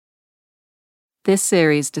This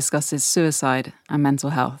series discusses suicide and mental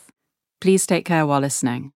health. Please take care while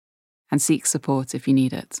listening and seek support if you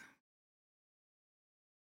need it.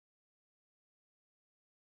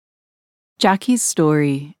 Jackie's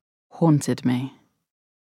story haunted me.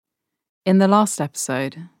 In the last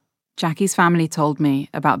episode, Jackie's family told me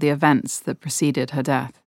about the events that preceded her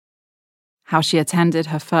death. How she attended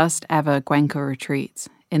her first ever Gwenka retreat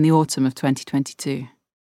in the autumn of 2022.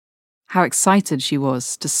 How excited she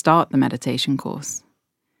was to start the meditation course,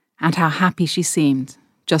 and how happy she seemed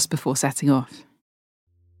just before setting off.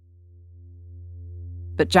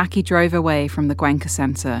 But Jackie drove away from the Gwenka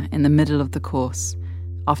Centre in the middle of the course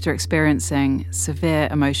after experiencing severe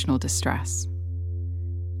emotional distress,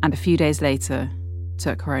 and a few days later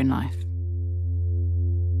took her own life.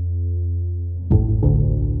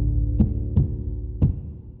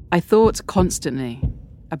 I thought constantly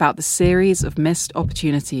about the series of missed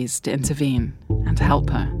opportunities to intervene and help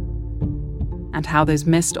her, and how those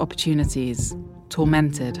missed opportunities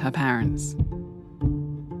tormented her parents.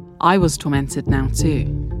 I was tormented now too.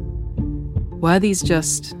 Were these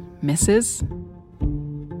just misses?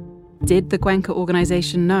 Did the Gwenka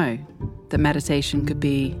organisation know that meditation could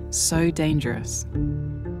be so dangerous?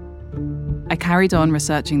 I carried on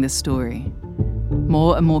researching this story.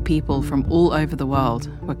 More and more people from all over the world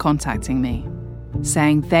were contacting me,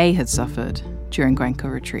 saying they had suffered during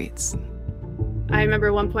Gwenka retreats. I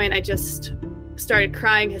remember one point I just started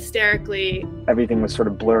crying hysterically. Everything was sort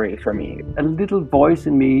of blurry for me. A little voice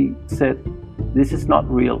in me said, "This is not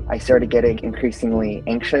real." I started getting increasingly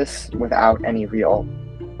anxious without any real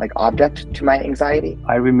object to my anxiety.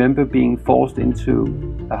 I remember being forced into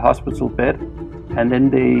a hospital bed, and then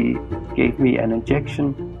they gave me an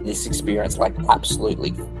injection. This experience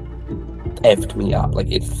absolutely effed me up.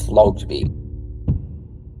 It flogged me.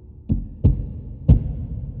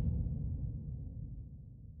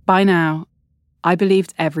 By now, I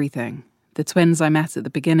believed everything the twins I met at the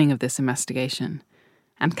beginning of this investigation,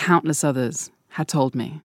 and countless others, had told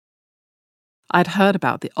me. I'd heard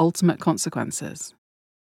about the ultimate consequences.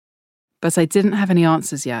 But I didn't have any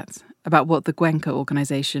answers yet about what the Gwenka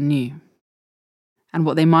organisation knew, and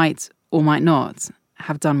what they might or might not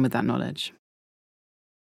have done with that knowledge.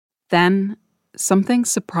 Then, something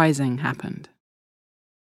surprising happened.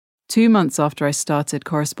 2 months after I started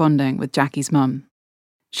corresponding with Jackie's mum,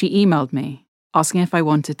 she emailed me asking if I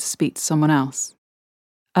wanted to speak to someone else,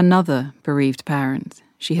 another bereaved parent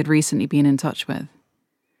she had recently been in touch with.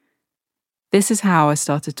 This is how I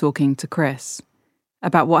started talking to Chris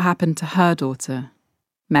about what happened to her daughter,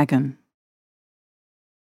 Megan.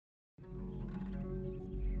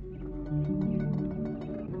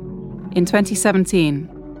 In 2017,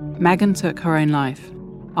 Megan took her own life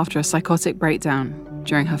after a psychotic breakdown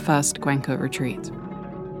during her first Gwenka retreat.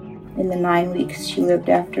 In the 9 weeks she lived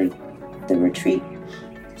after the retreat,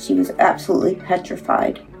 she was absolutely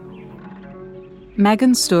petrified.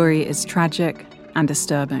 Megan's story is tragic and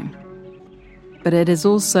disturbing, but it is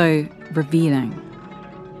also revealing.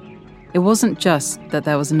 It wasn't just that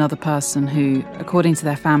there was another person who, according to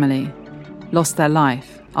their family, lost their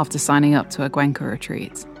life after signing up to a Gwenka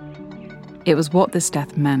retreat. It was what this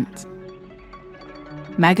death meant.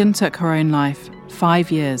 Megan took her own life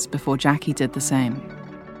 5 years before Jackie did the same,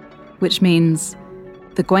 which means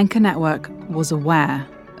the Gwenka network was aware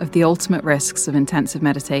of the ultimate risks of intensive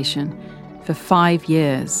meditation for 5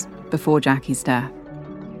 years before Jackie's death.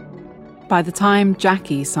 By the time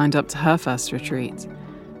Jackie signed up to her first retreat,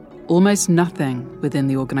 almost nothing within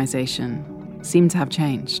the organisation seemed to have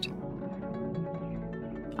changed.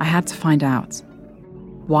 I had to find out.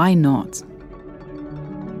 Why not?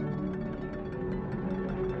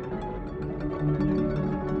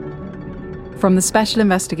 From the Special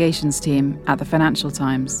Investigations team at the Financial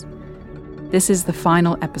Times, this is the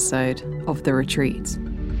final episode of The Retreat.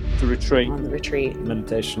 The retreat. On the retreat.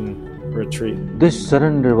 Meditation retreat. This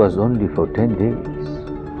surrender was only for 10 days.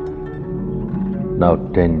 Now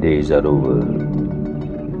 10 days are over.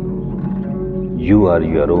 You are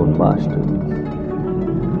your own master.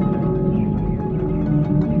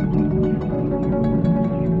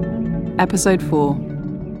 Episode 4,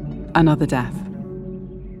 Another Death.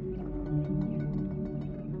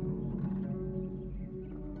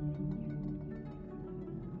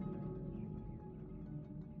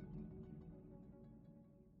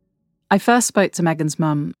 I first spoke to Megan's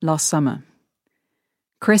mum last summer.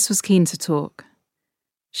 Chris was keen to talk.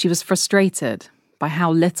 She was frustrated by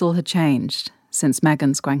how little had changed since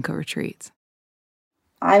Megan's Gwenka retreat.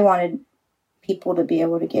 I wanted people to be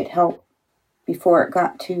able to get help before it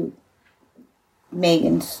got to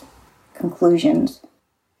Megan's conclusions.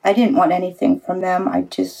 I didn't want anything from them.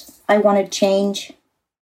 I wanted change.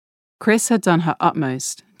 Chris had done her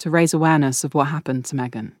utmost to raise awareness of what happened to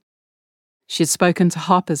Megan. She had spoken to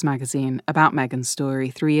Harper's Magazine about Megan's story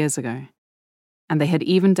 3 years ago, and they had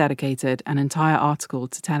even dedicated an entire article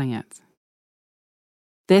to telling it.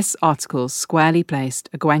 This article squarely placed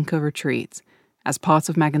a Gwenka retreat as part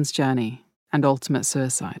of Megan's journey and ultimate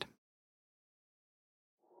suicide.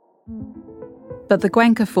 But the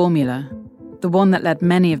Gwenka formula, the one that led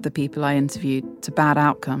many of the people I interviewed to bad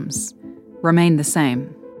outcomes, remained the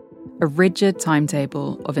same. A rigid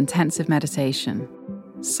timetable of intensive meditation,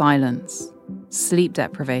 silence, sleep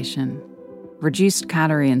deprivation, reduced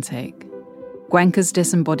calorie intake, Gwenka's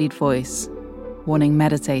disembodied voice, warning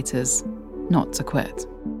meditators not to quit.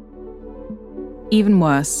 Even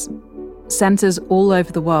worse, centres all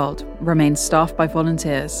over the world remained staffed by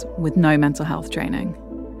volunteers with no mental health training,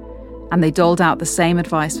 and they doled out the same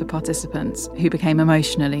advice for participants who became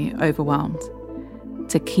emotionally overwhelmed: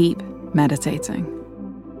 to keep meditating.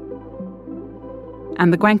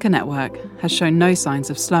 And the Gwenka network has shown no signs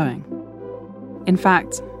of slowing. In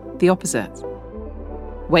fact, the opposite.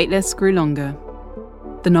 Waitlists grew longer,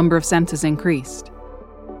 the number of centres increased.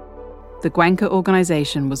 The Gwenka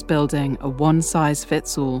organisation was building a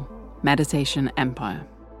one-size-fits-all meditation empire.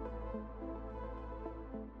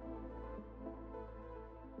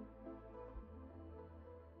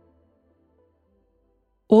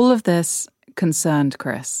 All of this concerned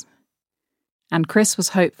Chris. And Chris was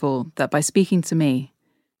hopeful that by speaking to me,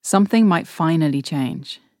 something might finally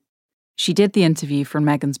change. She did the interview from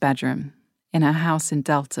Megan's bedroom in her house in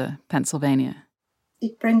Delta, Pennsylvania.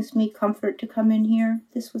 It brings me comfort to come in here.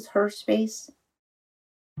 This was her space.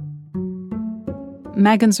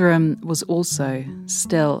 Megan's room was also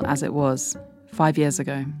still as it was 5 years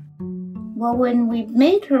ago. Well, when we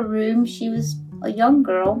made her room, she was a young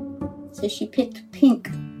girl, so she picked pink.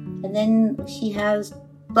 And then she has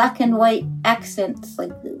black and white accents,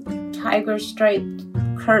 like the tiger-striped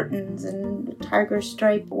curtains and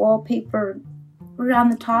tiger-striped wallpaper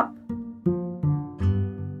around the top.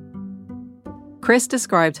 Chris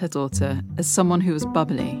described her daughter as someone who was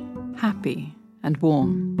bubbly, happy, and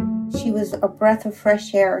warm. She was a breath of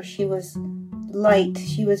fresh air. She was light.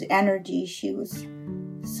 She was energy. She was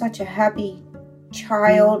such a happy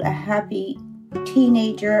child, a happy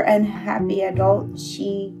teenager, and happy adult.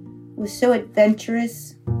 She was so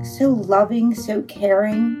adventurous, so loving, so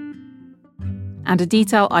caring. And a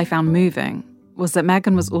detail I found moving was that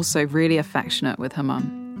Megan was also really affectionate with her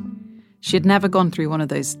mum. She had never gone through one of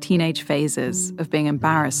those teenage phases of being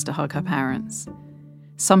embarrassed to hug her parents.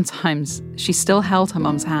 Sometimes she still held her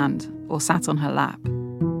mum's hand or sat on her lap.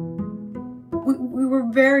 We were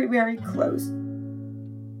very, very close.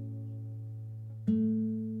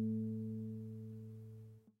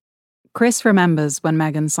 Chris remembers when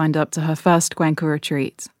Megan signed up to her first Gwenka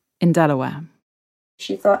retreat in Delaware.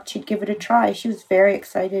 She thought she'd give it a try. She was very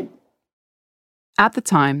excited. At the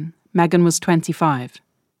time, Megan was 25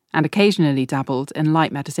 and occasionally dabbled in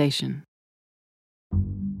light meditation.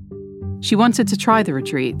 She wanted to try the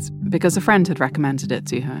retreat because a friend had recommended it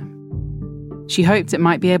to her. She hoped it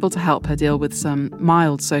might be able to help her deal with some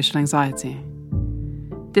mild social anxiety.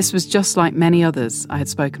 This was just like many others I had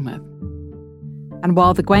spoken with. And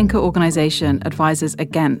while the Gwenka organisation advises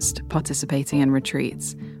against participating in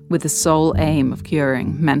retreats with the sole aim of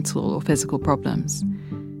curing mental or physical problems,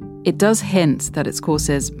 it does hint that its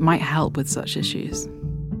courses might help with such issues.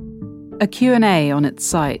 A Q&A on its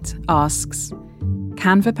site asks,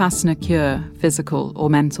 "Can Vipassana cure physical or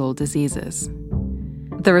mental diseases?"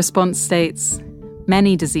 The response states,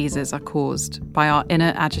 "Many diseases are caused by our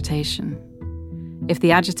inner agitation. If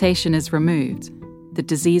the agitation is removed, the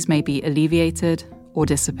disease may be alleviated or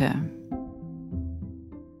disappear."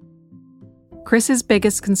 Chris's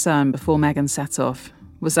biggest concern before Megan set off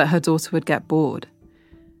was that her daughter would get bored.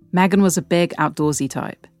 Megan was a big outdoorsy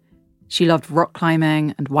type. She loved rock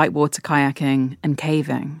climbing and whitewater kayaking and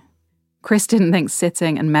caving. Chris didn't think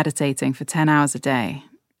sitting and meditating for 10 hours a day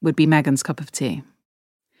would be Megan's cup of tea.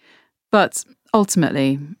 But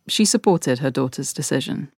ultimately, she supported her daughter's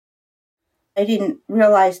decision. I didn't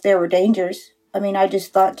realize there were dangers. I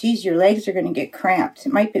just thought, geez, your legs are going to get cramped.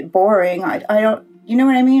 It might be boring. I don't, you know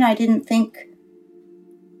what I mean? I didn't think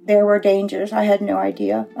there were dangers. I had no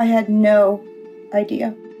idea.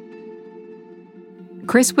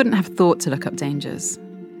 Chris wouldn't have thought to look up dangers,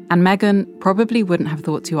 and Megan probably wouldn't have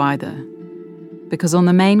thought to either, because on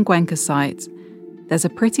the main Gwenka site, there's a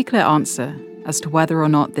pretty clear answer as to whether or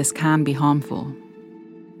not this can be harmful.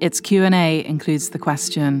 Its Q&A includes the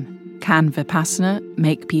question, can Vipassana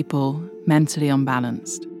make people mentally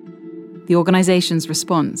unbalanced? The organisation's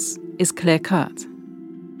response is clear-cut.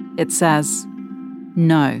 It says,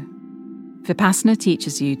 no. Vipassana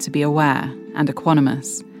teaches you to be aware and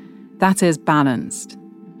equanimous, that is, balanced,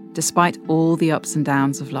 despite all the ups and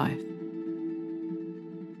downs of life.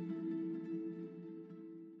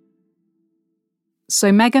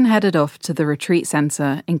 So Megan headed off to the retreat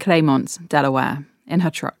center in Claymont, Delaware, in her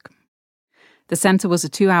truck. The center was a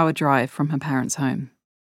 2-hour drive from her parents' home.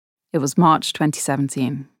 It was March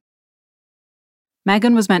 2017.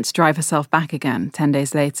 Megan was meant to drive herself back again 10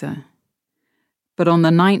 days later. But on the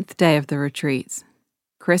 9th day of the retreat,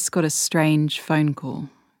 Chris got a strange phone call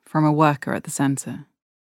from a worker at the center.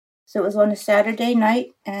 So it was on a Saturday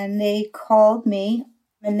night, and they called me,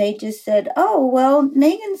 and they just said, "Oh, well,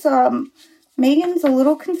 Megan's a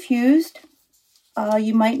little confused.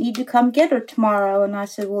 You might need to come get her tomorrow." And I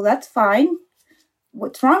said, "Well, that's fine.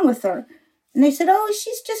 What's wrong with her?" And they said, "Oh,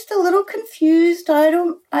 she's just a little confused. I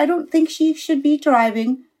don't think she should be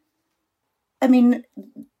driving." I mean,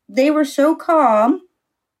 they were so calm.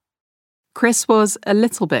 Chris was a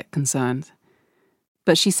little bit concerned,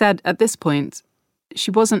 but she said at this point,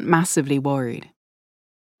 she wasn't massively worried.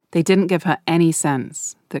 They didn't give her any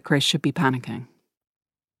sense that Chris should be panicking.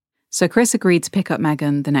 So Chris agreed to pick up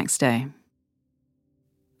Megan the next day.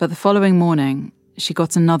 But the following morning, she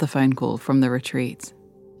got another phone call from the retreat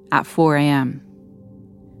at 4 a.m.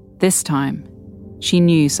 This time, she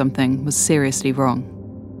knew something was seriously wrong.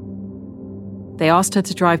 They asked her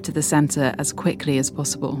to drive to the center as quickly as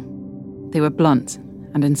possible. They were blunt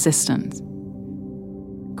and insistent.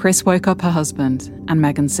 Chris woke up her husband and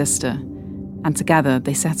Megan's sister, and together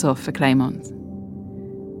they set off for Claymont.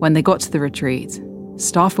 When they got to the retreat,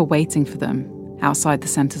 staff were waiting for them outside the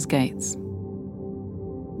center's gates.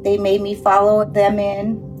 They made me follow them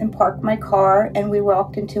in and park my car, and we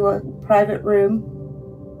walked into a private room.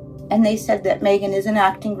 And they said that Megan isn't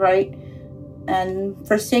acting right, and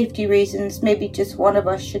for safety reasons, maybe just one of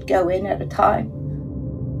us should go in at a time.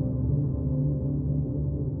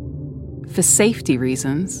 For safety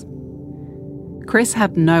reasons? Chris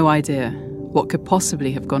had no idea what could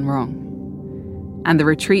possibly have gone wrong, and the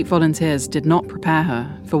retreat volunteers did not prepare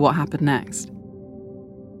her for what happened next.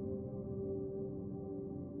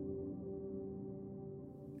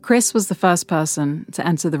 Chris was the first person to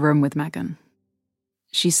enter the room with Megan.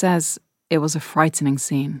 She says it was a frightening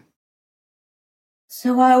scene.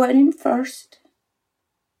 So I went in first,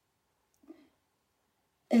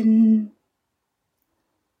 and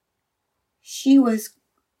she was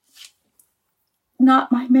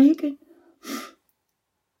not my Megan.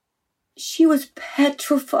 She was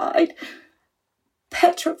petrified.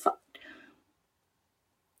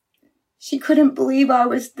 She couldn't believe I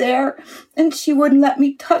was there, and she wouldn't let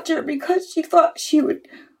me touch her because she thought she would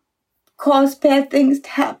cause bad things to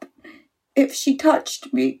happen if she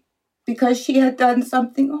touched me, because she had done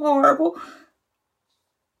something horrible.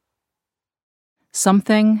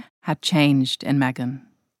 Something had changed in Megan,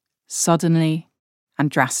 suddenly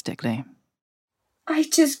and drastically. I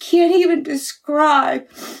just can't even describe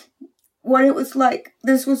what it was like.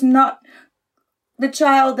 This was not the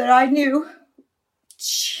child that I knew.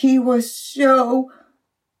 She was so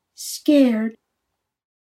scared.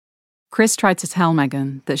 Chris tried to tell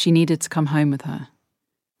Megan that she needed to come home with her,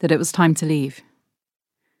 that it was time to leave.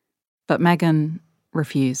 But Megan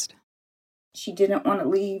refused. She didn't want to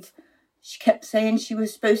leave. She kept saying she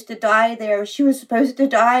was supposed to die there. She was supposed to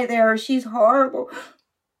die there. She's horrible.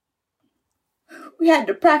 We had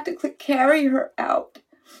to practically carry her out.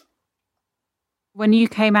 When you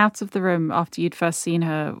came out of the room after you'd first seen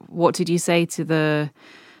her, what did you say to the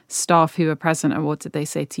staff who were present, and what did they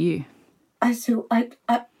say to you? I said,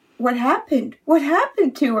 what happened? What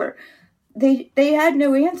happened to her? They had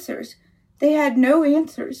no answers. They had no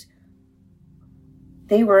answers.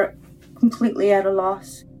 They were completely at a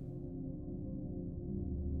loss.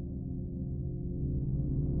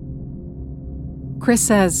 Chris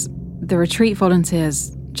says the retreat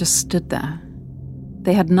volunteers just stood there.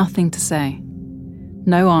 They had nothing to say.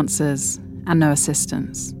 No answers and no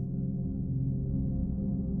assistance.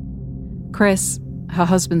 Chris, her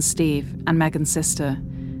husband Steve, and Megan's sister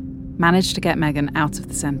managed to get Megan out of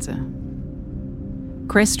the centre.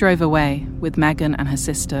 Chris drove away with Megan and her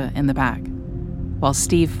sister in the back, while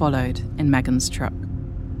Steve followed in Megan's truck.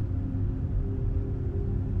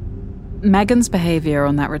 Megan's behaviour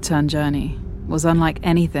on that return journey was unlike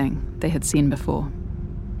anything they had seen before.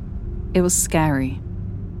 It was scary.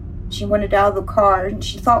 She wanted out of the car, and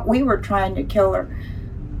she thought we were trying to kill her.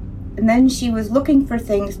 And then she was looking for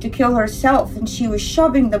things to kill herself, and she was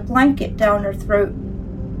shoving the blanket down her throat.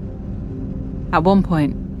 At one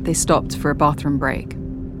point, they stopped for a bathroom break.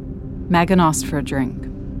 Megan asked for a drink.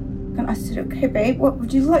 And I said, "Okay, babe, what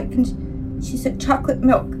would you like?" And she said, "Chocolate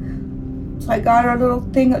milk." So I got her a little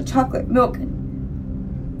thing of chocolate milk.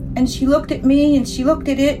 And she looked at me and she looked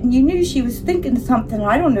at it, and you knew she was thinking something.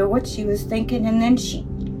 I don't know what she was thinking. And then she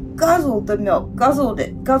guzzled the milk, guzzled it.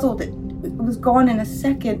 It was gone in a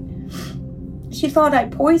second. She thought I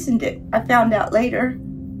poisoned it. I found out later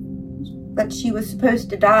that she was supposed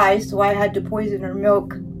to die, so I had to poison her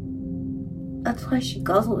milk. That's why she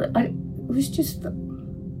guzzled it. It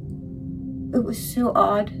was so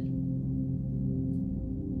odd.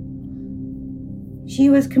 She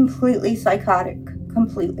was completely psychotic,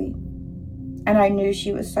 completely. And I knew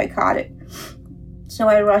she was psychotic. So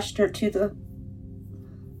I rushed her to the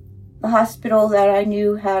hospital that I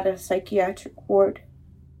knew had a psychiatric ward.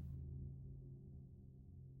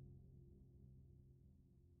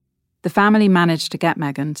 The family managed to get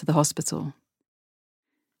Megan to the hospital.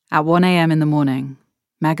 At 1 a.m. in the morning,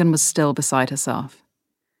 Megan was still beside herself.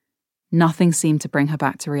 Nothing seemed to bring her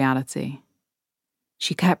back to reality.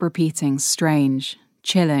 She kept repeating strange,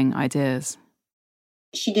 chilling ideas.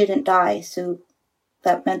 She didn't die, so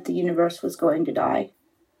that meant the universe was going to die.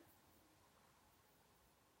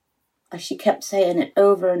 She kept saying it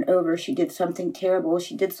over and over. She did something terrible.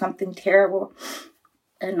 She did something terrible.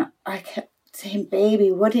 And I kept saying, baby,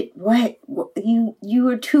 you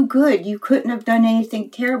were too good. You couldn't have done anything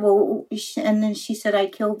terrible. And then she said, I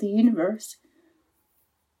killed the universe.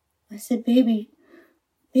 I said, baby,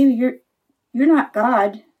 you're not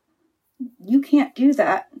God. You can't do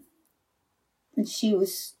that. And she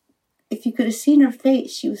was, if you could have seen her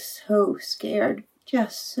face, she was so scared.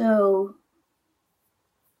 Just so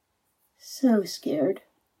scared.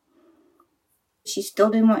 She still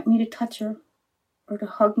didn't want me to touch her or to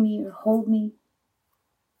hug me or hold me.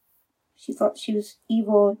 She thought she was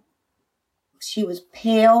evil. She was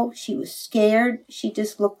pale. She was scared. She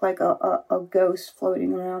just looked like a ghost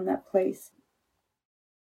floating around that place.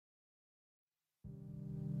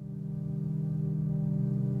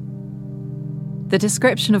 The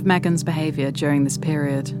description of Megan's behaviour during this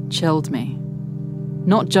period chilled me.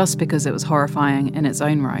 Not just because it was horrifying in its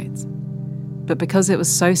own right, but because it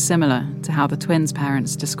was so similar to how the twins'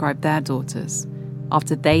 parents described their daughters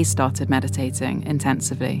after they started meditating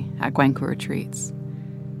intensively at Gwenka retreats.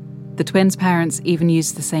 The twins' parents even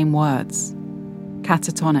used the same words: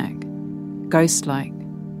 catatonic, ghost-like,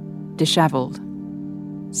 dishevelled,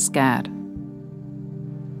 scared.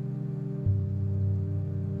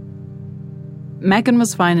 Megan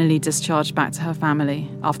was finally discharged back to her family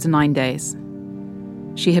after 9 days.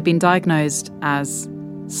 She had been diagnosed as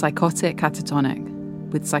psychotic catatonic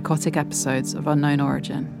with psychotic episodes of unknown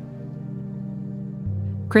origin.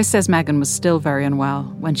 Chris says Megan was still very unwell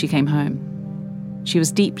when she came home. She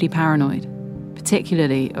was deeply paranoid,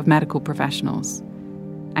 particularly of medical professionals,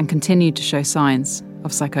 and continued to show signs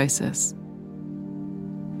of psychosis.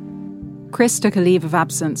 Chris took a leave of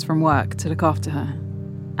absence from work to look after her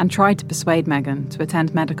and tried to persuade Megan to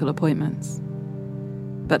attend medical appointments.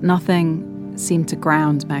 But nothing seemed to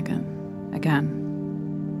ground Megan again.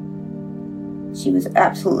 She was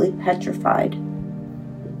absolutely petrified.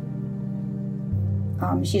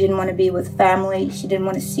 She didn't want to be with family. She didn't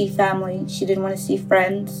want to see family. She didn't want to see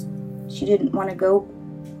friends. She didn't want to go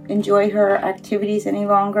enjoy her activities any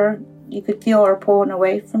longer. You could feel her pulling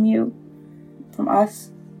away from you, from us.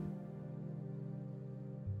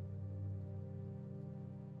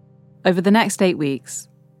 Over the next 8 weeks,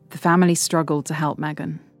 the family struggled to help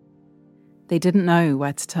Megan. They didn't know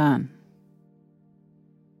where to turn.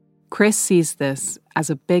 Chris sees this as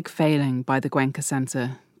a big failing by the Gwenka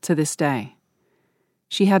Centre to this day.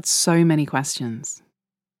 She had so many questions.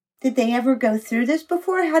 Did they ever go through this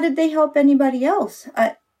before? How did they help anybody else?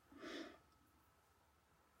 I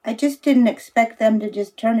just didn't expect them to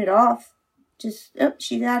just turn it off. Just,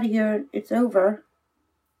 she's out of here, it's over.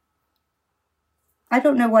 I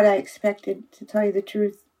don't know what I expected, to tell you the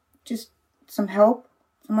truth. Just some help,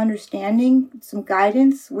 some understanding, some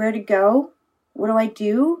guidance, where to go, what do I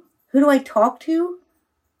do, who do I talk to?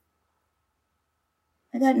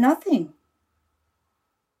 I got nothing.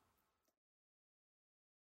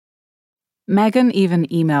 Megan even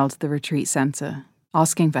emailed the retreat centre,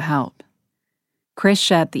 asking for help. Chris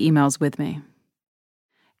shared the emails with me.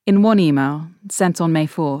 In one email, sent on May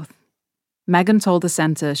 4th, Megan told the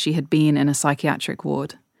centre she had been in a psychiatric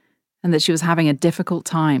ward and that she was having a difficult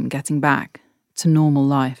time getting back to normal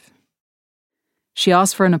life. She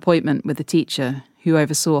asked for an appointment with the teacher who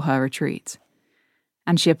oversaw her retreat,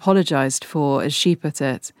 and she apologised for, as she put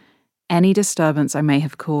it, any disturbance I may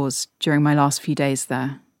have caused during my last few days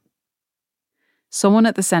there. Someone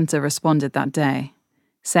at the centre responded that day,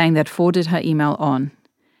 saying they'd forwarded her email on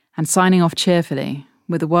and signing off cheerfully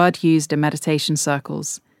with a word used in meditation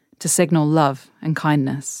circles to signal love and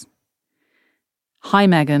kindness. Hi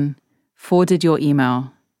Megan, forwarded your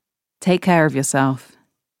email. Take care of yourself.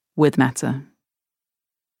 With Meta.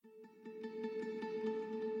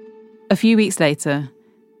 A few weeks later,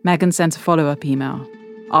 Megan sent a follow-up email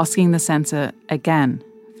asking the centre again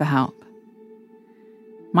for help.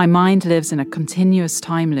 My mind lives in a continuous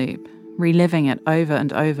time loop, reliving it over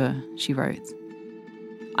and over, she wrote.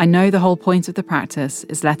 I know the whole point of the practice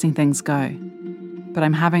is letting things go, but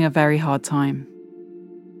I'm having a very hard time.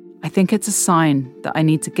 I think it's a sign that I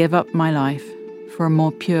need to give up my life for a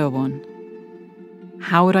more pure one.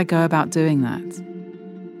 How would I go about doing that?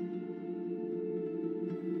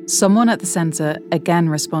 Someone at the centre again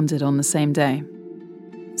responded on the same day,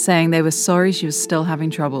 saying they were sorry she was still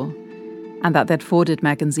having trouble and that they'd forwarded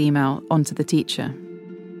Megan's email onto the teacher.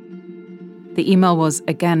 The email was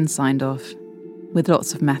again signed off with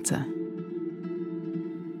lots of Meta.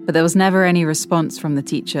 But there was never any response from the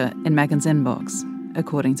teacher in Megan's inbox,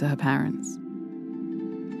 according to her parents.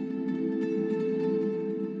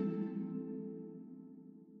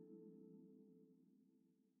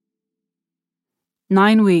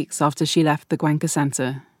 Nine weeks after she left the Gwenka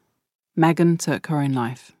Centre, Megan took her own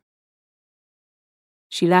life.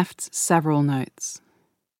 She left several notes.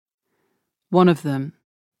 One of them,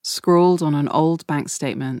 scrawled on an old bank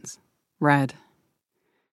statement, read,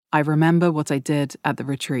 I remember what I did at the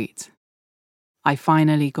retreat. I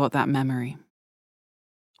finally got that memory.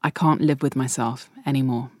 I can't live with myself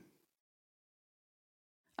anymore.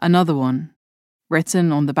 Another one,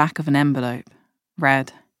 written on the back of an envelope,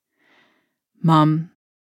 read, Mum,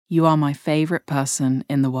 you are my favourite person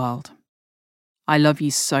in the world. I love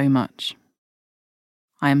you so much.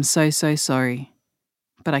 I am so sorry,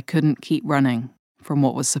 but I couldn't keep running from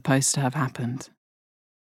what was supposed to have happened.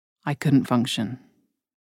 I couldn't function.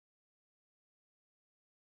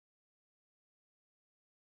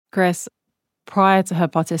 Chris, prior to her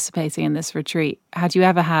participating in this retreat, had you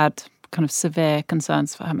ever had kind of severe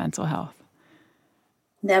concerns for her mental health?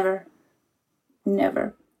 Never.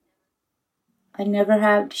 I never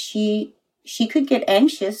have. She could get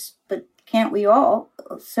anxious, but can't we all?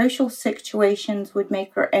 Social situations would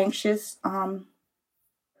make her anxious.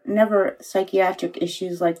 Never psychiatric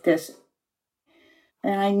issues like this.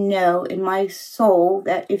 And I know in my soul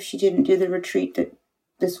that if she didn't do the retreat, that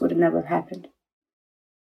this would have never happened.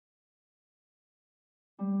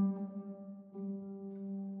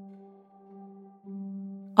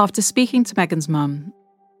 After speaking to Megan's mum,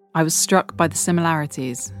 I was struck by the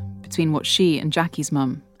similarities between what she and Jackie's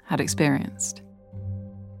mum had experienced.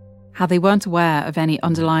 How they weren't aware of any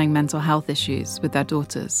underlying mental health issues with their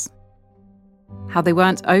daughters. How they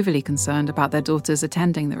weren't overly concerned about their daughters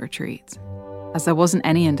attending the retreat, as there wasn't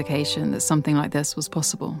any indication that something like this was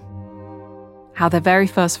possible. How their very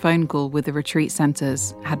first phone call with the retreat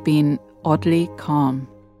centres had been oddly calm.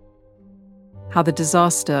 How the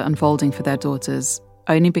disaster unfolding for their daughters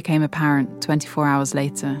only became apparent 24 hours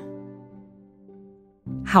later.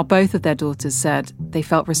 How both of their daughters said they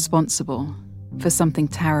felt responsible for something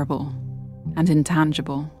terrible and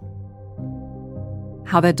intangible.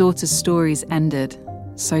 How their daughters' stories ended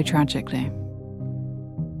so tragically.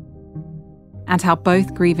 And how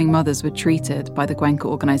both grieving mothers were treated by the Gwenka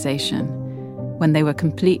organisation when they were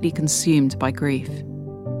completely consumed by grief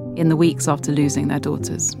in the weeks after losing their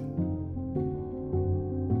daughters.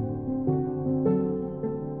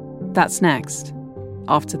 That's next,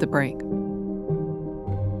 after the break.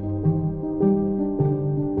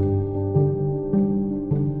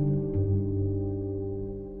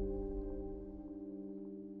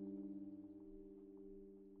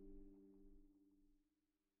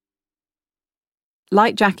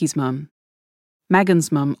 Like Jackie's mum,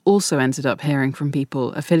 Megan's mum also ended up hearing from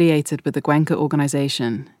people affiliated with the Gwenka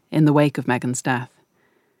organisation in the wake of Megan's death.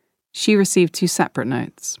 She received 2 separate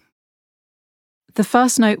notes. The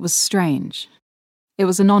first note was strange. It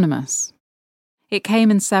was anonymous. It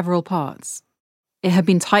came in several parts. It had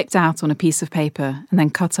been typed out on a piece of paper and then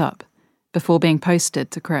cut up before being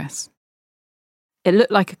posted to Chris. It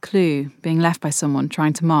looked like a clue being left by someone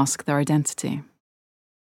trying to mask their identity.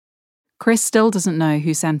 Chris still doesn't know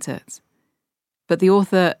who sent it, but the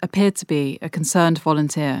author appeared to be a concerned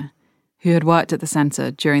volunteer who had worked at the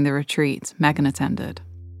centre during the retreat Megan attended.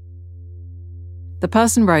 The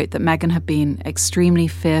person wrote that Megan had been extremely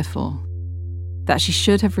fearful, that she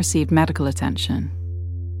should have received medical attention,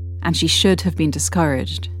 and she should have been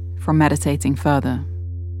discouraged from meditating further.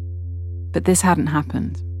 But this hadn't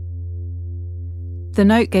happened. The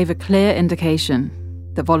note gave a clear indication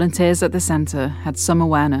that volunteers at the centre had some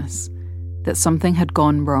awareness that something had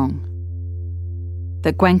gone wrong,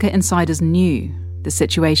 that Gwenka insiders knew the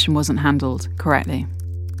situation wasn't handled correctly.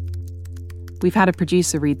 We've had a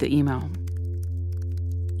producer read the email.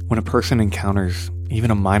 When a person encounters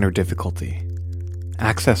even a minor difficulty,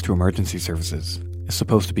 access to emergency services is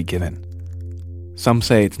supposed to be given. Some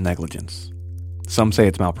say it's negligence. Some say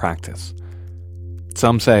it's malpractice.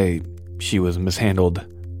 Some say she was mishandled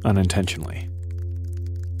unintentionally.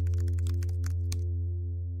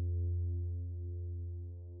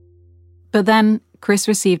 But then Chris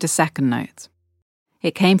received a second note.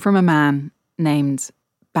 It came from a man named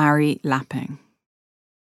Barry Lapping.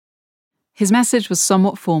 His message was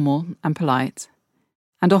somewhat formal and polite,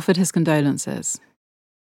 and offered his condolences.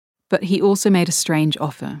 But he also made a strange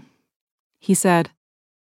offer. He said,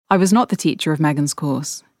 "I was not the teacher of Megan's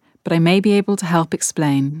course, but I may be able to help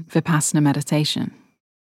explain Vipassana meditation."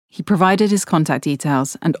 He provided his contact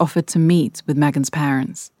details and offered to meet with Megan's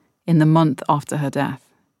parents in the month after her death.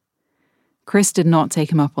 Chris did not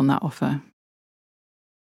take him up on that offer.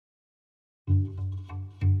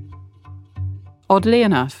 Oddly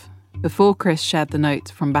enough, before Chris shared the note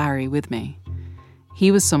from Barry with me, he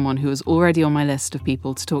was someone who was already on my list of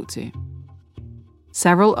people to talk to.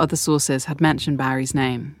 Several other sources had mentioned Barry's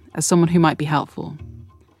name as someone who might be helpful,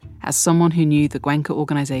 as someone who knew the Gwenka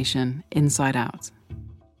organisation inside out.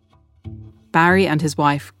 Barry and his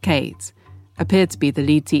wife, Kate, appeared to be the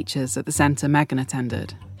lead teachers at the centre Megan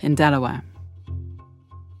attended in Delaware.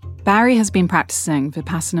 Barry has been practising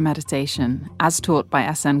Vipassana meditation as taught by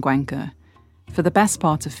S.N. Gwenka for the best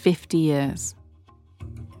part of 50 years.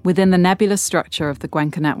 Within the nebulous structure of the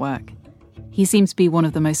Gwenka network, he seems to be one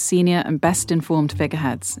of the most senior and best-informed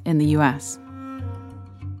figureheads in the US.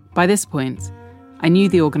 By this point, I knew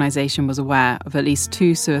the organisation was aware of at least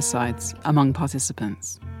 2 suicides among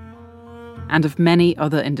participants, and of many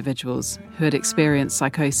other individuals who had experienced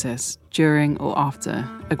psychosis during or after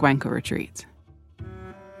a Gwenka retreat.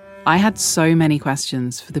 I had so many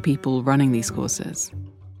questions for the people running these courses.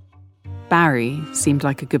 Barry seemed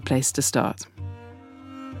like a good place to start.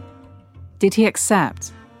 Did he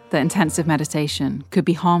accept that intensive meditation could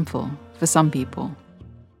be harmful for some people?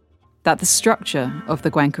 That the structure of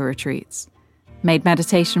the Gwenka retreats made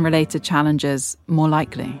meditation-related challenges more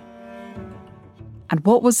likely? And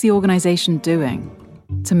what was the organisation doing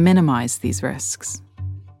to minimise these risks?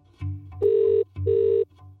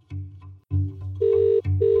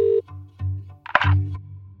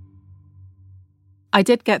 I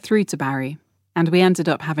did get through to Barry, and we ended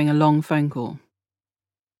up having a long phone call.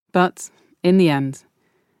 But, in the end,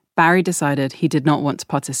 Barry decided he did not want to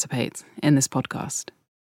participate in this podcast.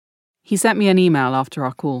 He sent me an email after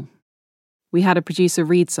our call. We had a producer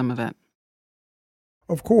read some of it.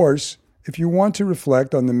 Of course, if you want to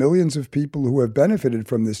reflect on the millions of people who have benefited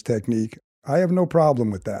from this technique, I have no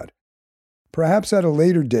problem with that. Perhaps at a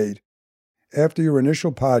later date, after your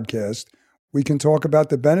initial podcast, we can talk about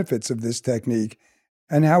the benefits of this technique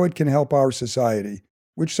and how it can help our society,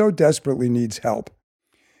 which so desperately needs help.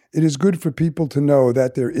 It is good for people to know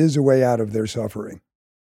that there is a way out of their suffering.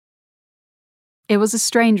 It was a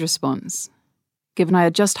strange response, given I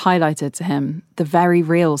had just highlighted to him the very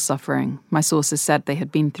real suffering my sources said they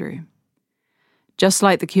had been through. Just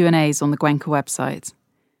like the Q&As on the Gwenka website,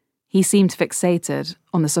 he seemed fixated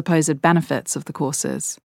on the supposed benefits of the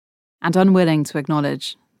courses and unwilling to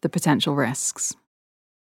acknowledge the potential risks.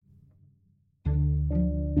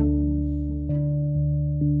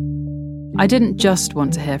 I didn't just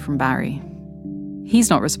want to hear from Barry. He's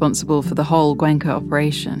not responsible for the whole Gwenka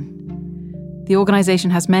operation. The organisation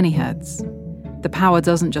has many heads. The power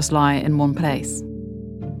doesn't just lie in one place.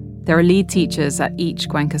 There are lead teachers at each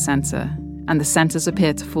Gwenka centre, and the centres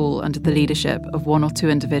appear to fall under the leadership of 1 or 2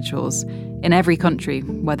 individuals in every country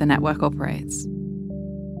where the network operates.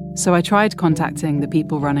 So I tried contacting the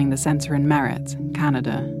people running the centre in Merritt,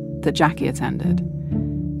 Canada, that Jackie attended,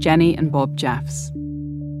 Jenny and Bob Jeffs.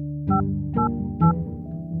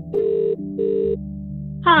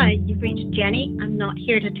 Hi, you've reached Jenny. I'm not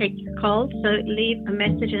here to take your call, so leave a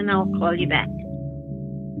message and I'll call you back.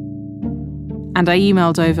 And I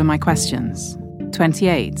emailed over my questions,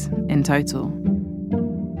 28 in total.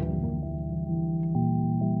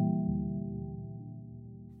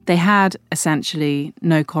 They had, essentially,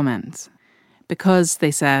 no comment, because,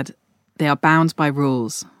 they said, they are bound by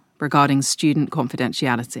rules regarding student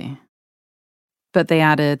confidentiality. But they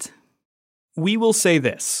added, "We will say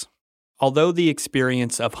this. Although the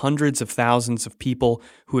experience of hundreds of thousands of people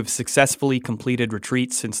who have successfully completed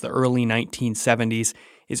retreats since the early 1970s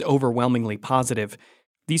is overwhelmingly positive,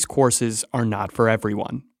 these courses are not for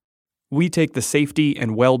everyone. We take the safety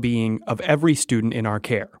and well-being of every student in our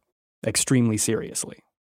care extremely seriously."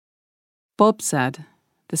 Bob said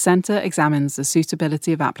the centre examines the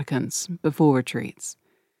suitability of applicants before retreats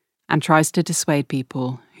and tries to dissuade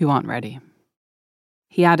people who aren't ready.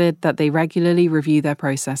 He added that they regularly review their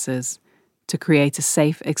processes to create a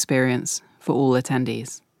safe experience for all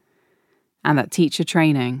attendees, and that teacher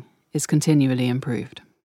training is continually improved.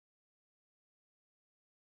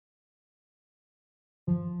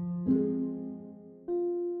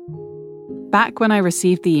 Back when I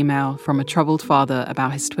received the email from a troubled father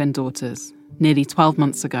about his twin daughters, nearly 12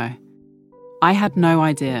 months ago, I had no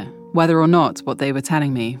idea whether or not what they were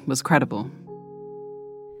telling me was credible.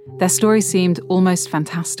 Their story seemed almost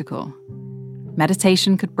fantastical.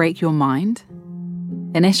 Meditation could break your mind?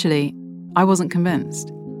 Initially, I wasn't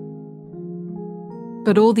convinced.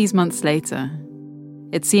 But all these months later,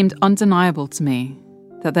 it seemed undeniable to me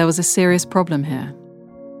that there was a serious problem here.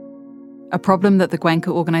 A problem that the Gwenka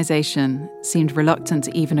organization seemed reluctant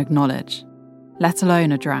to even acknowledge, let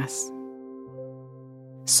alone address.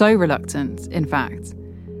 So reluctant, in fact,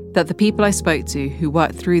 that the people I spoke to who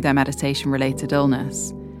worked through their meditation-related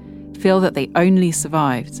illness feel that they only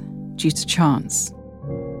survived due to chance.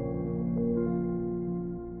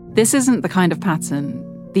 This isn't the kind of pattern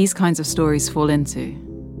these kinds of stories fall into.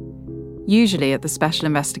 Usually at the Special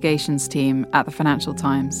Investigations team at the Financial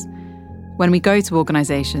Times, when we go to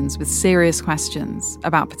organisations with serious questions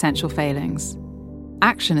about potential failings,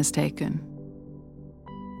 action is taken.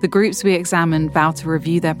 The groups we examine vow to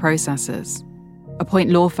review their processes, appoint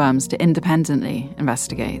law firms to independently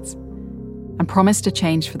investigate, and promise to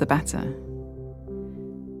change for the better.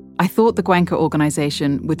 I thought the Gwenka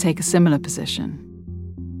organisation would take a similar position,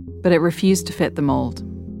 but it refused to fit the mould.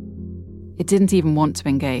 It didn't even want to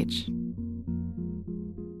engage.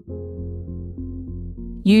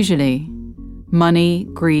 Usually, money,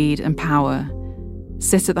 greed, and power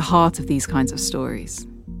sit at the heart of these kinds of stories.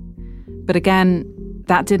 But again,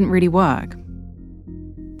 that didn't really work.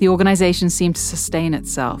 The organisation seemed to sustain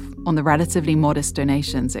itself on the relatively modest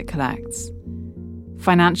donations it collects.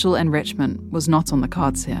 Financial enrichment was not on the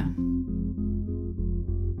cards here.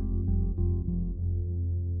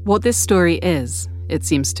 What this story is, it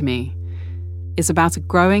seems to me, is about a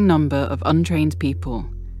growing number of untrained people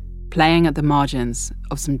playing at the margins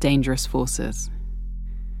of some dangerous forces,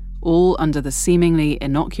 all under the seemingly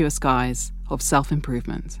innocuous guise of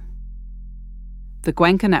self-improvement. The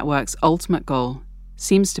Gwenka Network's ultimate goal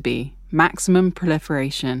seems to be maximum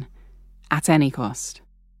proliferation at any cost.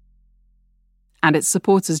 And its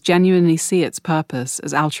supporters genuinely see its purpose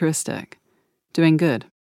as altruistic, doing good.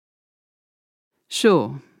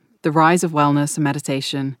 Sure, the rise of wellness and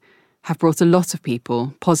meditation have brought a lot of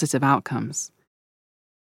people positive outcomes.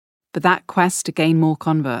 But that quest to gain more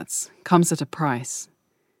converts comes at a price,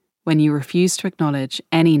 when you refuse to acknowledge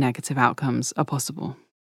any negative outcomes are possible.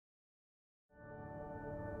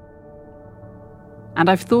 And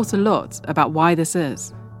I've thought a lot about why this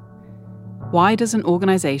is. Why does an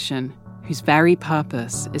organisation whose very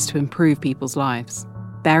purpose is to improve people's lives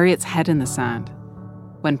bury its head in the sand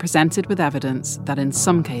when presented with evidence that in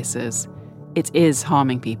some cases it is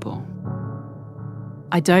harming people?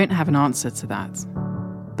 I don't have an answer to that,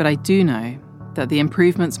 but I do know that the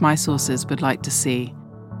improvements my sources would like to see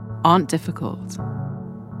aren't difficult.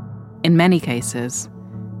 In many cases,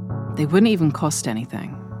 they wouldn't even cost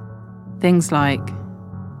anything. Things like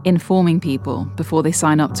informing people before they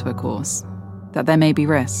sign up to a course that there may be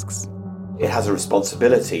risks. It has a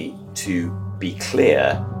responsibility to be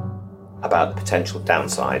clear about the potential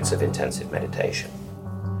downsides of intensive meditation.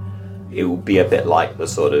 It will be a bit like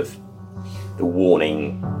the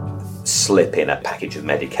warning slip in a package of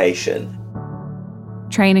medication.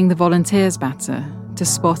 Training the volunteers better to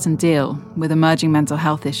spot and deal with emerging mental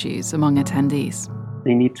health issues among attendees.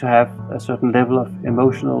 They need to have a certain level of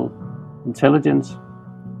emotional intelligence,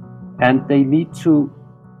 and they need to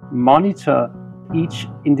monitor each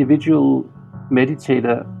individual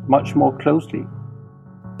meditator much more closely.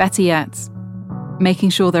 Better yet, making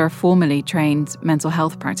sure there are formally trained mental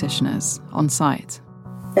health practitioners on site.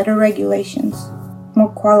 Better regulations, more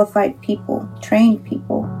qualified people, trained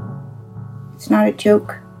people. It's not a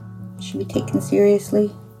joke. It should be taken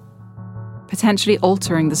seriously. Potentially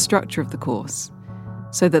altering the structure of the course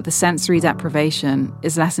so that the sensory deprivation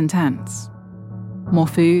is less intense. More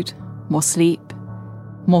food, more sleep,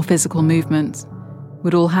 more physical movement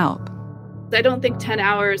would all help. I don't think 10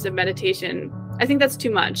 hours of meditation, I think that's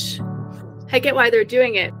too much. I get why they're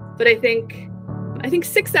doing it, but I think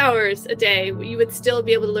 6 hours a day, you would still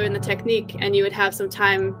be able to learn the technique and you would have some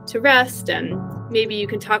time to rest, and maybe you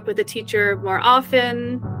can talk with the teacher more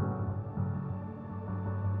often.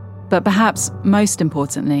 But perhaps most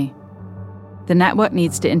importantly, the network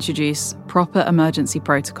needs to introduce proper emergency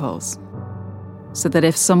protocols so that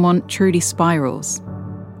if someone truly spirals,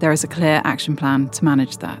 there is a clear action plan to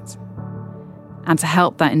manage that. and to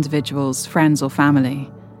help that individual's friends or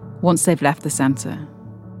family once they've left the centre.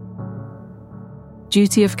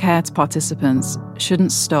 Duty of care to participants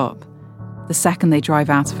shouldn't stop the second they drive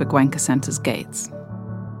out of a Gwenka Centre's gates.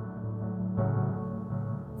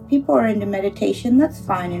 People are into meditation, that's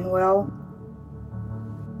fine and well.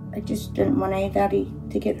 I just didn't want anybody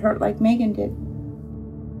to get hurt like Megan did.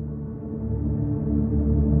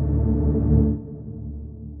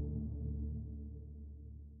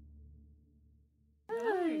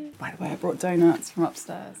 By the way, I brought donuts from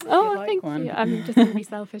upstairs. Oh, thank you. I'm just going to be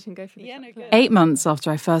selfish and go for the chocolate. 8 months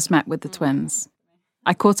after I first met with the twins,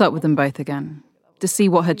 I caught up with them both again to see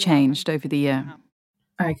what had changed over the year.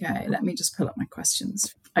 Okay, let me just pull up my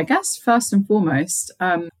questions. I guess first and foremost,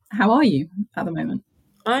 how are you at the moment?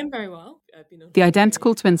 I'm very well. The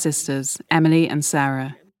identical twin sisters, Emily and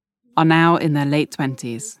Sarah, are now in their late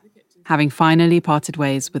 20s, having finally parted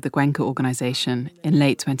ways with the Gwenka organisation in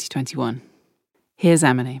late 2021. Here's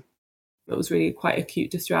Emily. It was really quite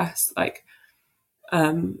acute distress, like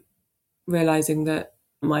realising that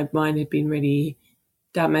my mind had been really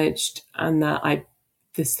damaged and that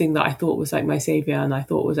this thing that I thought was like my saviour and I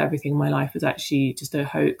thought was everything in my life was actually just a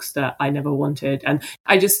hoax that I never wanted. And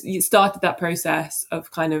I just started that process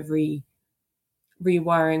of kind of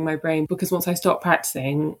rewiring my brain, because once I stopped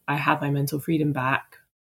practicing, I had my mental freedom back.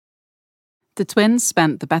 The twins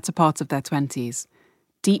spent the better part of their 20s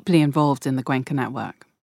deeply involved in the Gwenka network,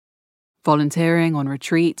 volunteering on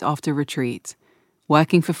retreat after retreat,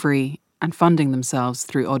 working for free and funding themselves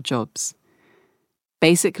through odd jobs,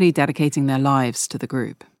 basically dedicating their lives to the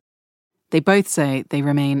group. They both say they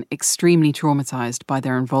remain extremely traumatised by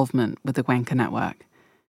their involvement with the Gwenka network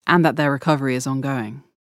and that their recovery is ongoing.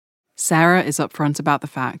 Sarah is upfront about the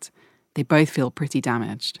fact they both feel pretty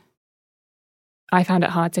damaged. I found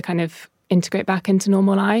it hard to kind of integrate back into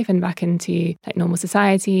normal life and back into like normal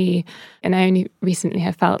society. And I only recently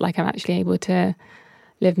have felt like I'm actually able to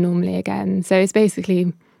live normally again. So it's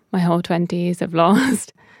basically my whole 20s I've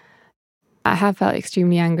lost. I have felt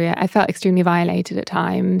extremely angry. I felt extremely violated at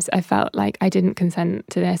times. I felt like I didn't consent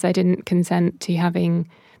to this. I didn't consent to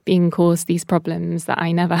being caused these problems that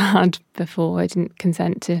I never had before. I didn't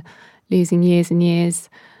consent to losing years and years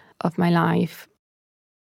of my life.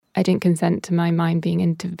 I didn't consent to my mind being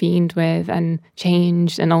intervened with and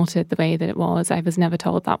changed and altered the way that it was. I was never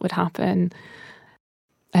told that would happen.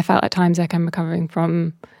 I felt at times like I'm recovering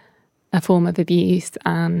from a form of abuse,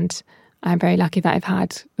 and I'm very lucky that I've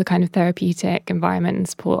had the kind of therapeutic environment and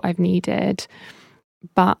support I've needed.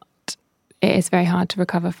 But it is very hard to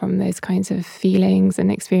recover from those kinds of feelings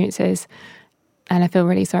and experiences. And I feel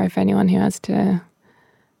really sorry for anyone who has to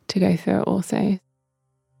go through it also.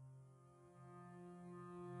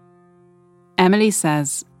 Emily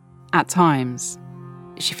says, at times,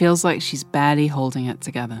 she feels like she's barely holding it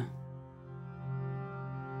together.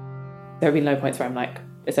 There have been low points where I'm like,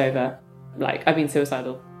 it's over. Like, I've been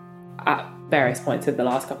suicidal at various points in the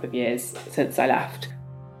last couple of years since I left.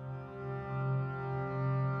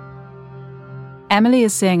 Emily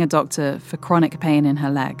is seeing a doctor for chronic pain in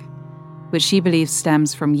her leg, which she believes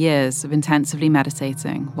stems from years of intensively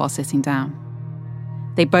meditating while sitting down.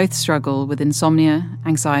 They both struggle with insomnia,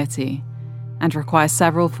 anxiety, and require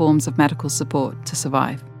several forms of medical support to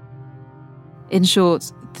survive. In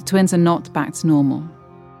short, the twins are not back to normal.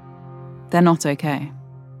 They're not okay.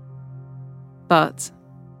 But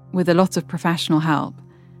with a lot of professional help,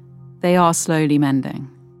 they are slowly mending.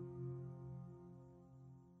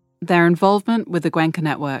 Their involvement with the Gwenka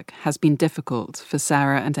network has been difficult for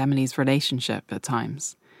Sarah and Emily's relationship at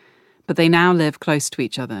times, but they now live close to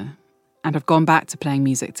each other and have gone back to playing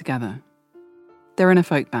music together. They're in a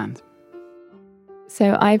folk band.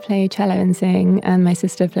 So I play cello and sing, and my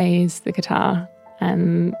sister plays the guitar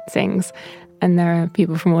and sings, and there are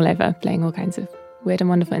people from all over playing all kinds of weird and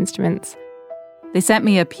wonderful instruments. They sent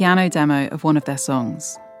me a piano demo of one of their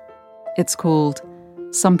songs. It's called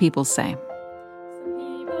Some People Say.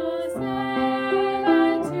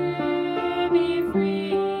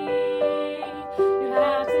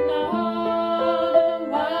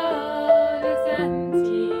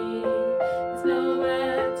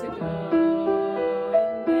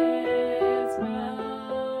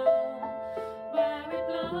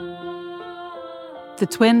 The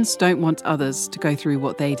twins don't want others to go through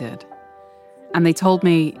what they did. And they told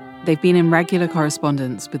me they've been in regular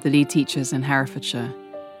correspondence with the lead teachers in Herefordshire,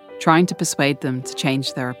 trying to persuade them to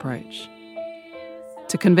change their approach,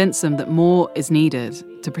 to convince them that more is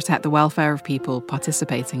needed to protect the welfare of people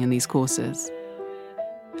participating in these courses.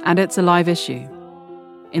 And it's a live issue.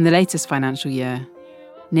 In the latest financial year,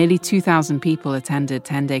 nearly 2,000 people attended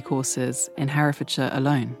 10-day courses in Herefordshire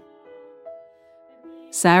alone.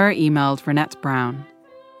 Sarah emailed Renette Brown,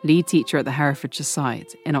 lead teacher at the Herefordshire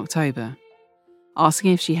site, in October,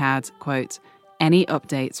 asking if she had, quote, any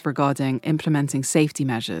updates regarding implementing safety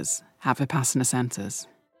measures at Vipassana centres.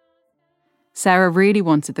 Sarah really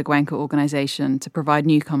wanted the Gwenka organisation to provide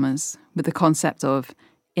newcomers with the concept of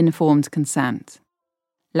informed consent,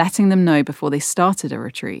 letting them know before they started a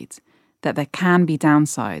retreat that there can be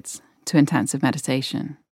downsides to intensive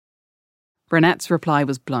meditation. Renette's reply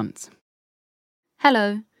was blunt.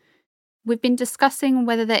 Hello. We've been discussing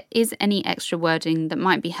whether there is any extra wording that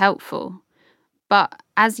might be helpful, but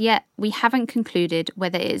as yet we haven't concluded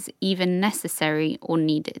whether it is even necessary or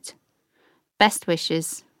needed. Best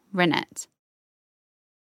wishes, Renette.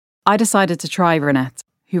 I decided to try Renette,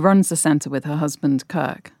 who runs the centre with her husband,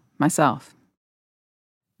 Kirk, myself.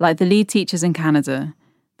 Like the lead teachers in Canada,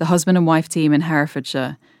 the husband and wife team in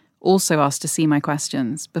Herefordshire also asked to see my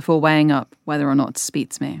questions before weighing up whether or not to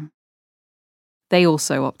speak to me. They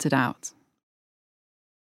also opted out.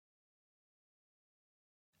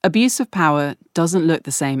 Abuse of power doesn't look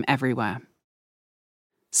the same everywhere.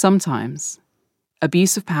 Sometimes,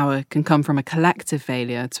 abuse of power can come from a collective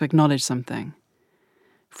failure to acknowledge something,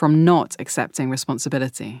 from not accepting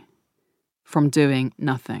responsibility, from doing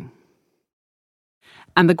nothing.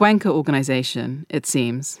 And the Gwenka organisation, it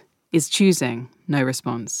seems, is choosing no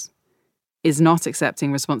response, is not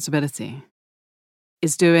accepting responsibility,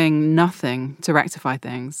 is doing nothing to rectify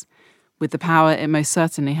things with the power it most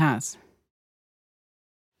certainly has.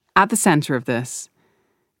 At the centre of this,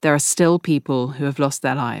 there are still people who have lost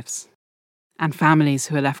their lives, and families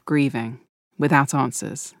who are left grieving without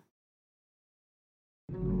answers.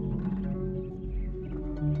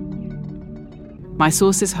 My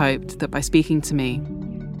sources hoped that by speaking to me,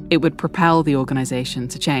 it would propel the organisation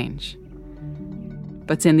to change.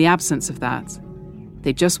 But in the absence of that,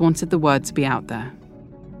 they just wanted the word to be out there,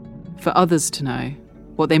 for others to know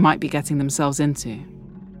what they might be getting themselves into,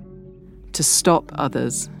 to stop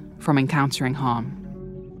others from encountering harm.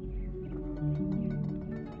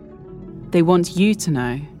 They want you to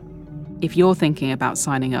know, if you're thinking about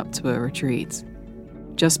signing up to a retreat,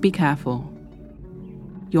 just be careful.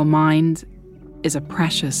 Your mind is a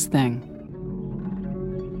precious thing.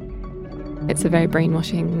 It's a very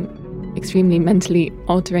brainwashing, extremely mentally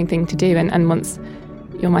altering thing to do. And once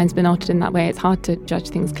your mind's been altered in that way, it's hard to judge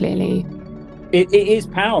things clearly. It is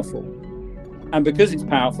powerful. And because it's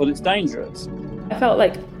powerful, it's dangerous. I felt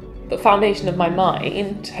like the foundation of my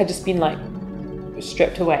mind had just been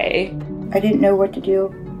stripped away. I didn't know what to do,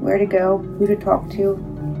 where to go, who to talk to.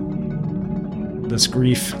 This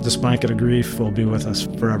grief, this blanket of grief will be with us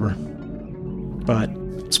forever. But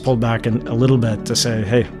it's pulled back a little bit to say,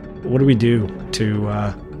 hey, what do we do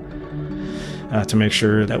to make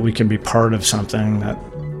sure that we can be part of something that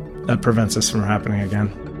prevents this from happening again?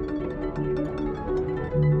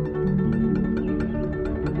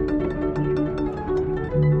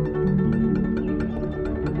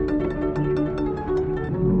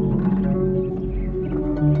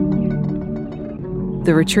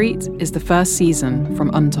 The Retreat is the first season from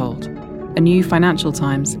Untold, a new Financial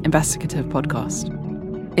Times investigative podcast.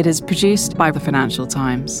 It is produced by the Financial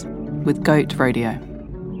Times with Goat Rodeo.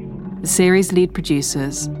 The series' lead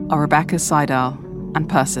producers are Rebecca Seidel and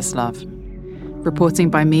Persis Love. Reporting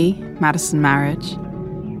by me, Madison Marriage.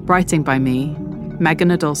 Writing by me, Megan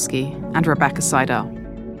Nadolski and Rebecca Seidel.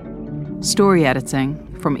 Story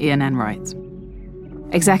editing from Ian Enright.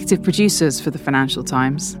 Executive producers for the Financial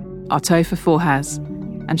Times are Topher Forhez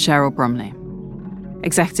and Cheryl Bromley.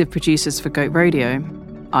 Executive producers for Goat Rodeo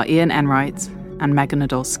are Ian Enright and Megan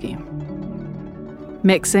Nadolski.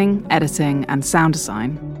 Mixing, editing, and sound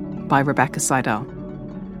design by Rebecca Seidel.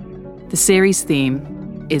 The series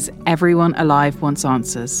theme is Everyone Alive Wants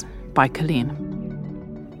Answers by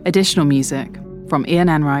Colleen. Additional music from Ian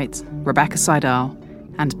Enright, Rebecca Seidel,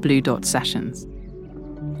 and Blue Dot Sessions.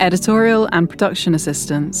 Editorial and production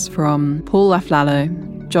assistance from Paul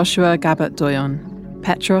Aflalo, Joshua Gabat-Doyon,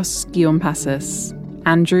 Petros Guillaume-Passis,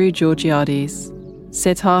 Andrew Georgiades,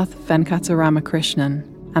 Siddharth Venkataramakrishnan,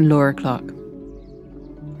 and Laura Clark.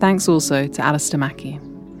 Thanks also to Alistair Mackey.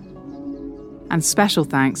 And special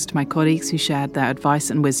thanks to my colleagues who shared their advice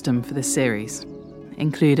and wisdom for this series,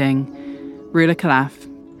 including Rula Khalaf,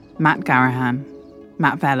 Matt Garahan,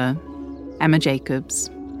 Matt Vella, Emma Jacobs,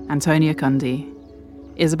 Antonia Cundy,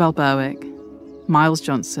 Isabel Berwick, Miles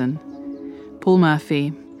Johnson, Paul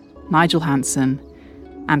Murphy, Nigel Hansen,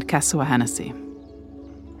 and Keswa Hennessy.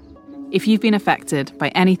 If you've been affected by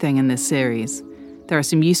anything in this series, there are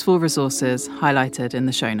some useful resources highlighted in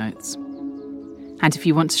the show notes. And if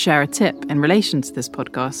you want to share a tip in relation to this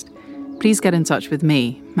podcast, please get in touch with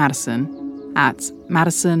me, Madison, at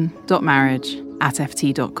madison.marriage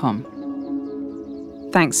ft.com.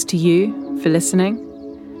 Thanks to you for listening,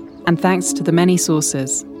 and thanks to the many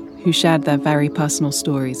sources who shared their very personal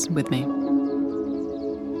stories with me.